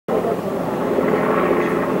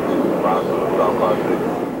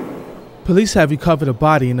Police have recovered a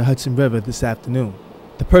body in the Hudson River this afternoon.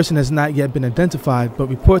 The person has not yet been identified, but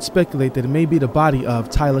reports speculate that it may be the body of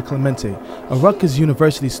Tyler Clementi, a Rutgers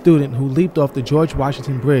University student who leaped off the George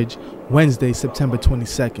Washington Bridge Wednesday, September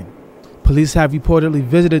 22nd. Police have reportedly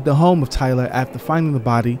visited the home of Tyler after finding the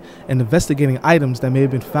body and investigating items that may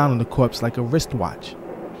have been found on the corpse, like a wristwatch.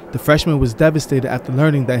 The freshman was devastated after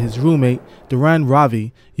learning that his roommate, Duran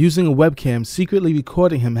Ravi, using a webcam, secretly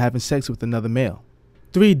recording him having sex with another male.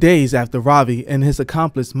 3 days after Ravi and his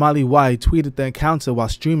accomplice Molly White tweeted the encounter while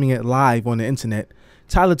streaming it live on the internet,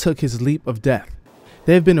 Tyler took his leap of death.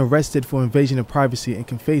 They have been arrested for invasion of privacy and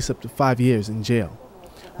can face up to 5 years in jail.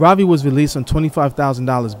 Ravi was released on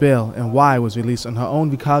 $25,000 bail, and Y was released on her own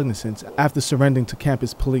recognizance after surrendering to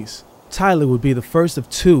campus police. Tyler would be the first of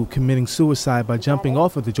two committing suicide by jumping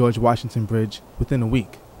off of the George Washington Bridge within a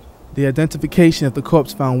week. The identification of the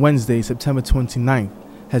corpse found Wednesday, September 29th,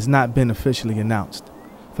 has not been officially announced.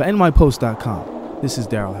 For NYPost.com, this is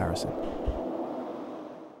Daryl Harrison.